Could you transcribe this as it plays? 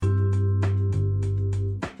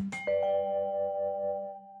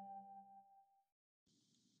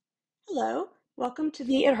Hello, welcome to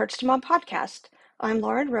the It Hurts to Mom podcast. I'm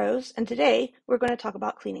Lauren Rose, and today we're going to talk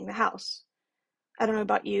about cleaning the house. I don't know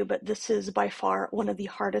about you, but this is by far one of the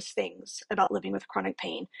hardest things about living with chronic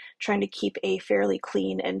pain, trying to keep a fairly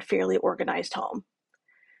clean and fairly organized home.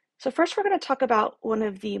 So, first, we're going to talk about one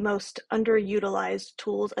of the most underutilized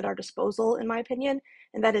tools at our disposal, in my opinion,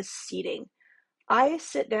 and that is seating. I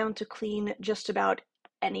sit down to clean just about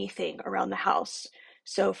anything around the house.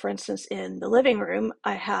 So, for instance, in the living room,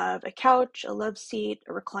 I have a couch, a love seat,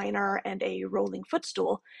 a recliner, and a rolling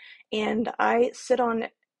footstool. And I sit on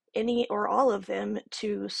any or all of them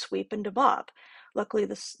to sweep and to mop. Luckily,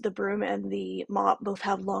 the broom and the mop both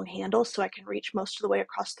have long handles, so I can reach most of the way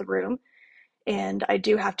across the room. And I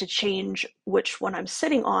do have to change which one I'm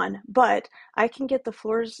sitting on, but I can get the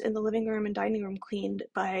floors in the living room and dining room cleaned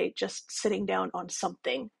by just sitting down on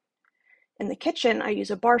something. In the kitchen, I use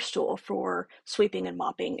a bar stool for sweeping and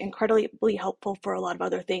mopping, incredibly helpful for a lot of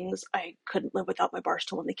other things. I couldn't live without my bar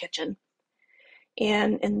stool in the kitchen.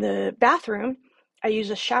 And in the bathroom, I use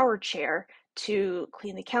a shower chair to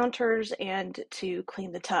clean the counters and to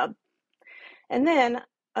clean the tub. And then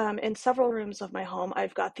in several rooms of my home,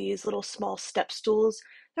 I've got these little small step stools.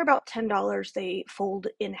 They're about $10. They fold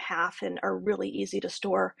in half and are really easy to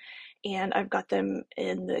store. And I've got them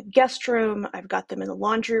in the guest room. I've got them in the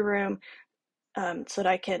laundry room so that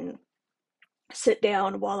I can sit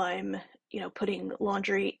down while I'm, putting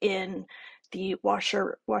laundry in the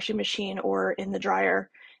washing machine or in the dryer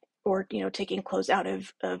or, taking clothes out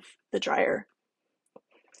of the dryer.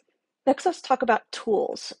 Next, let's talk about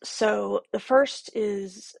tools. So the first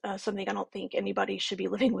is something I don't think anybody should be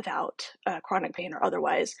living without, chronic pain or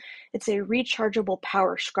otherwise. It's a rechargeable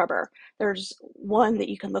power scrubber. There's one that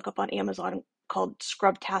you can look up on Amazon called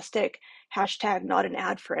Scrubtastic. Hashtag not an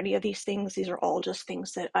ad for any of these things. These are all just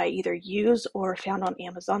things that I either use or found on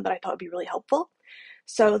Amazon that I thought would be really helpful.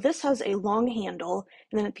 So this has a long handle,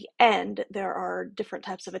 and then at the end, there are different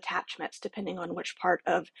types of attachments depending on which part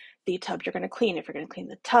of the tub you're going to clean. If you're going to clean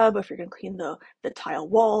the tub, if you're going to clean the tile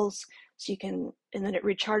walls, so you can, and then it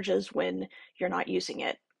recharges when you're not using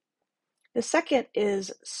it. The second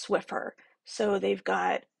is Swiffer. So they've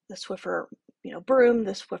got the Swiffer, broom,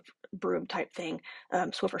 the Swiffer broom type thing,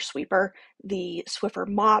 Swiffer sweeper, the Swiffer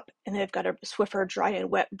mop, and they've got a Swiffer dry and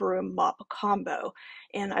wet broom mop combo.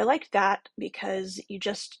 And I like that because you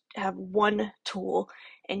just have one tool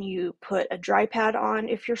and you put a dry pad on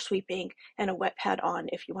if you're sweeping and a wet pad on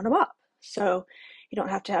if you want to mop. So you don't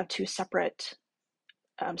have to have two separate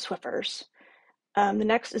Swiffers. The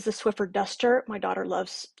next is the Swiffer duster. My daughter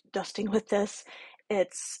loves dusting with this.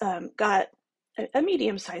 It's got a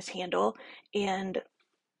medium-sized handle, and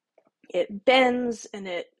it bends and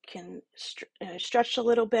it can stretch a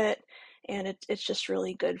little bit, and it's just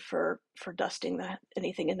really good for dusting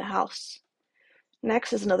anything in the house.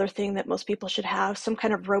 Next is another thing that most people should have, some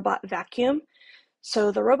kind of robot vacuum.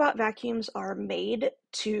 So the robot vacuums are made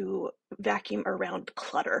to vacuum around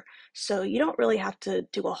clutter. So you don't really have to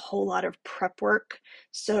do a whole lot of prep work.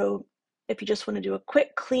 So if you just want to do a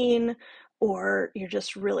quick clean, or you're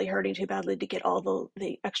just really hurting too badly to get all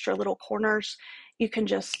the extra little corners, you can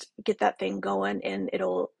just get that thing going and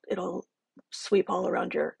it'll sweep all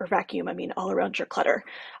around or vacuum, all around your clutter.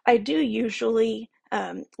 I do usually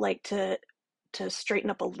like to straighten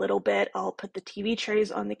up a little bit. I'll put the TV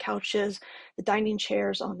trays on the couches, the dining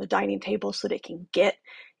chairs on the dining table so that it can get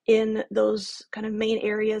in those kind of main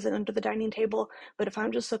areas and under the dining table. But if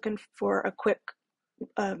I'm just looking for a quick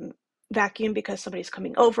vacuum because somebody's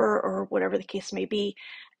coming over or whatever the case may be,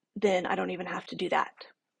 then I don't even have to do that.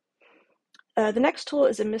 The next tool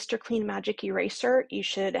is a Mr. Clean Magic Eraser. You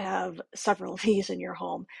should have several of these in your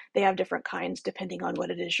home. They have different kinds depending on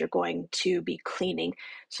what it is you're going to be cleaning.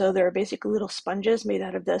 So they're basically little sponges made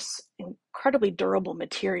out of this incredibly durable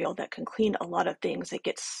material that can clean a lot of things. It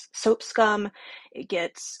gets soap scum, it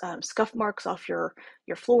gets scuff marks off your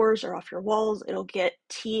floors or off your walls. It'll get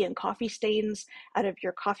tea and coffee stains out of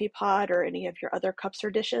your coffee pot or any of your other cups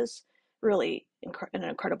or dishes. Really an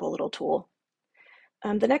incredible little tool.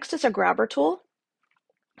 The next is a grabber tool.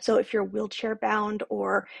 So if you're wheelchair bound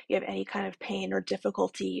or you have any kind of pain or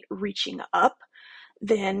difficulty reaching up,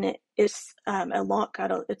 then it's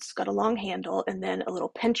it's got a long handle and then a little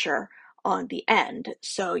pincher on the end.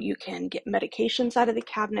 So you can get medications out of the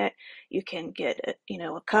cabinet, you can get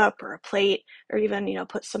a cup or a plate, or even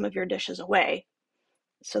put some of your dishes away.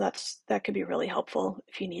 So that could be really helpful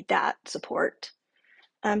if you need that support.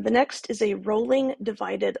 The next is a rolling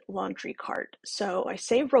divided laundry cart. So I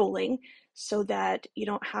say rolling so that you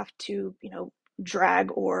don't have to,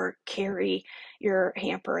 drag or carry your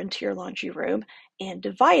hamper into your laundry room, and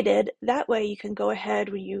divided. That way you can go ahead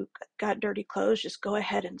when you got dirty clothes, just go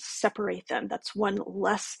ahead and separate them. That's one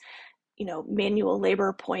less, manual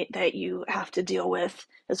labor point that you have to deal with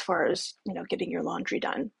as far as, getting your laundry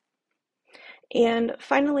done. And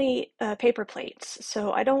finally, paper plates.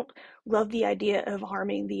 So I don't love the idea of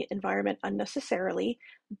harming the environment unnecessarily,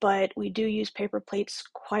 but we do use paper plates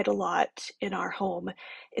quite a lot in our home.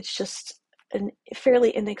 It's just a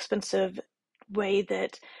fairly inexpensive way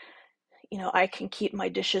that I can keep my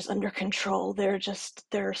dishes under control. There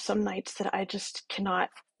are some nights that I just cannot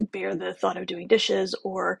bear the thought of doing dishes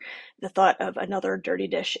or the thought of another dirty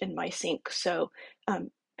dish in my sink. So,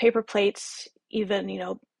 paper plates,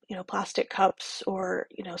 even, plastic cups or,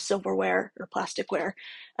 silverware or plasticware,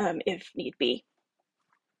 if need be.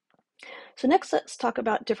 So next, let's talk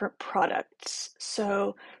about different products.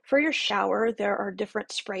 So for your shower, there are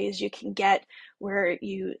different sprays you can get where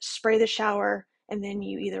you spray the shower and then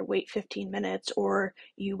you either wait 15 minutes or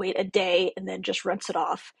you wait a day and then just rinse it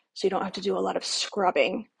off so you don't have to do a lot of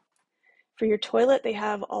scrubbing. For your toilet, they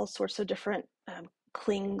have all sorts of different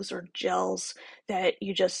clings or gels that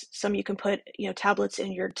some you can put, tablets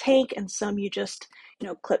in your tank, and some you just,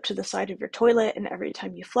 clip to the side of your toilet. And every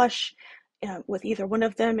time you flush with either one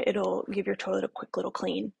of them, it'll give your toilet a quick little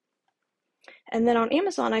clean. And then on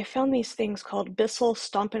Amazon, I found these things called Bissell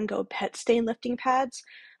Stomp and Go pet stain lifting pads.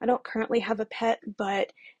 I don't currently have a pet,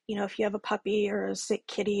 but if you have a puppy or a sick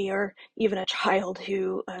kitty or even a child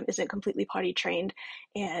who isn't completely potty trained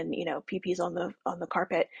and pee-pees on the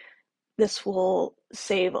carpet, this will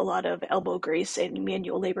save a lot of elbow grease and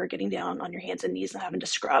manual labor getting down on your hands and knees and having to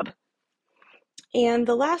scrub. And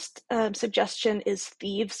the last suggestion is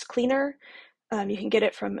Thieves Cleaner. You can get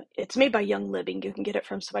it's made by Young Living. You can get it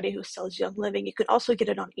from somebody who sells Young Living. You can also get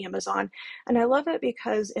it on Amazon. And I love it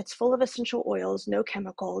because it's full of essential oils, no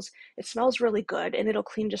chemicals. It smells really good and it'll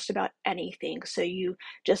clean just about anything. So you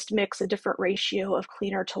just mix a different ratio of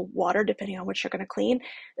cleaner to water, depending on what you're going to clean.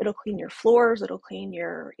 It'll clean your floors. It'll clean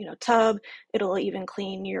your, tub. It'll even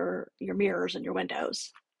clean your mirrors and your windows.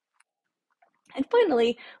 And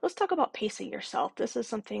finally, let's talk about pacing yourself. This is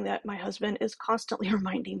something that my husband is constantly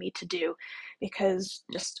reminding me to do because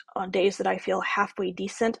just on days that I feel halfway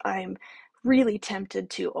decent, I'm really tempted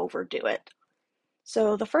to overdo it.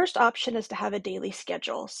 So the first option is to have a daily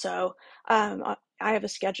schedule. So I have a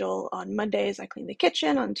schedule. On Mondays, I clean the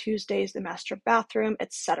kitchen. On Tuesdays, the master bathroom,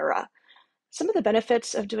 etc. Some of the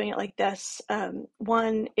benefits of doing it like this,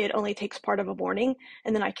 one, it only takes part of a morning,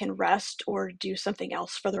 and then I can rest or do something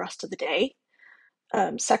else for the rest of the day.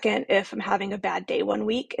 Second, if I'm having a bad day one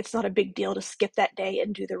week, it's not a big deal to skip that day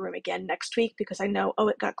and do the room again next week because I know, oh,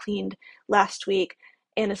 it got cleaned last week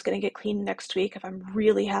and it's going to get cleaned next week. If I'm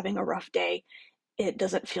really having a rough day, it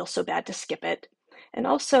doesn't feel so bad to skip it. And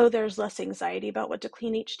also, there's less anxiety about what to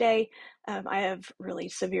clean each day. I have really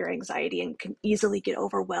severe anxiety and can easily get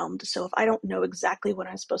overwhelmed. So if I don't know exactly what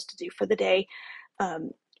I'm supposed to do for the day,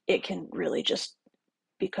 um, it can really just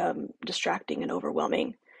become distracting and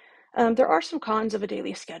overwhelming. There are some cons of a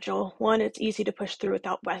daily schedule. One, it's easy to push through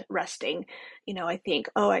without resting. I think,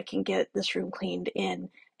 oh, I can get this room cleaned in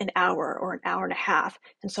an hour or an hour and a half.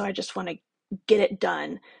 And so I just want to get it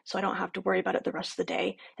done so I don't have to worry about it the rest of the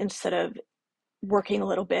day instead of working a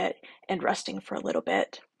little bit and resting for a little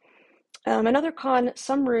bit. Another con,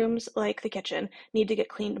 some rooms, like the kitchen, need to get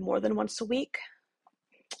cleaned more than once a week.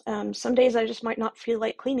 Some days I just might not feel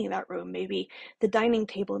like cleaning that room. Maybe the dining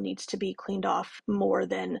table needs to be cleaned off more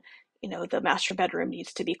than, the master bedroom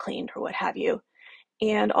needs to be cleaned or what have you.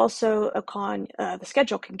 And also a con, the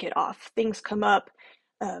schedule can get off. Things come up,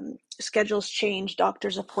 schedules change,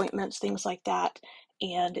 doctor's appointments, things like that.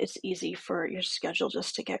 And it's easy for your schedule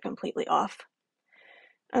just to get completely off.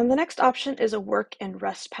 The next option is a work and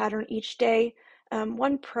rest pattern each day.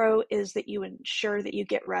 One pro is that you ensure that you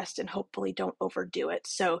get rest and hopefully don't overdo it.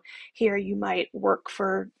 So here you might work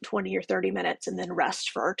for 20 or 30 minutes and then rest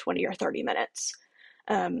for 20 or 30 minutes.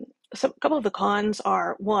 So a couple of the cons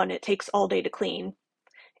are, one, it takes all day to clean.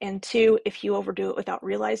 And two, if you overdo it without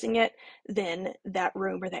realizing it, then that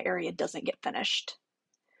room or that area doesn't get finished.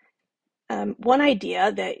 One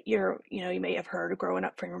idea that you may have heard growing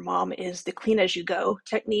up from your mom is the clean as you go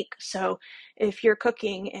technique. So if you're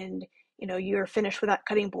cooking and you're finished with that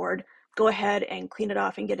cutting board, go ahead and clean it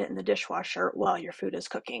off and get it in the dishwasher while your food is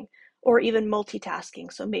cooking. Or even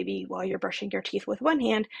multitasking. So maybe while you're brushing your teeth with one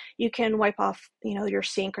hand, you can wipe off your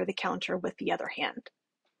sink or the counter with the other hand.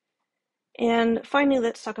 And finally,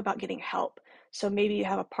 let's talk about getting help. So maybe you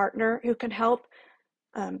have a partner who can help.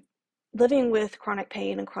 living with chronic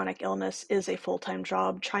pain and chronic illness is a full-time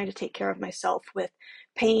job. Trying to take care of myself with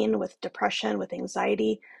pain, with depression, with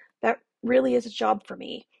anxiety, that really is a job for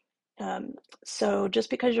me. Um, so just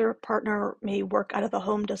because your partner may work out of the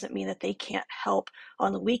home doesn't mean that they can't help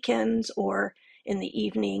on the weekends or in the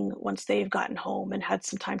evening once they've gotten home and had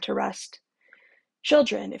some time to rest.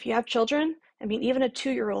 Children, if you have children, I mean, even a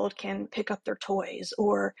 2-year-old can pick up their toys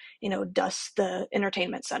or, dust the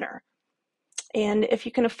entertainment center. And if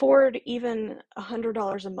you can afford even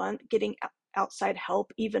 $100 a month, getting outside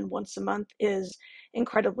help even once a month is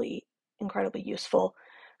incredibly, incredibly useful.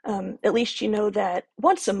 At least you know that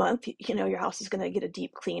once a month, your house is going to get a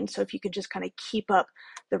deep clean. So if you could just kind of keep up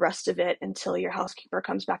the rest of it until your housekeeper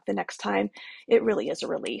comes back the next time, it really is a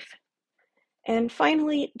relief. And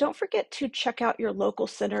finally, don't forget to check out your local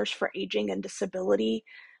centers for aging and disability.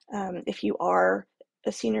 If you are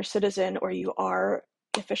a senior citizen or you are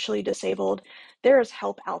officially disabled, there is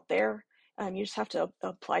help out there. You just have to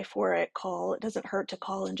apply for it, call. It doesn't hurt to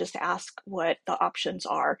call and just ask what the options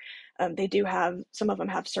are. They do have, some of them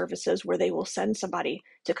have services where they will send somebody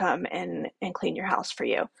to come and clean your house for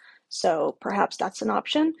you. So perhaps that's an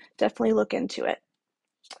option. Definitely look into it.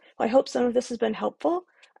 Well, I hope some of this has been helpful.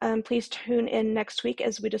 Please tune in next week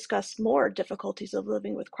as we discuss more difficulties of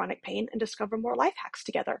living with chronic pain and discover more life hacks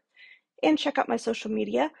together. And check out my social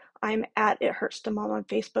media. I'm at It Hurts to Mom on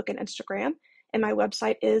Facebook and Instagram, and my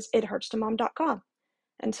website is ithurtstomom.com.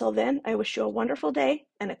 Until then, I wish you a wonderful day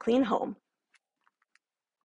and a clean home.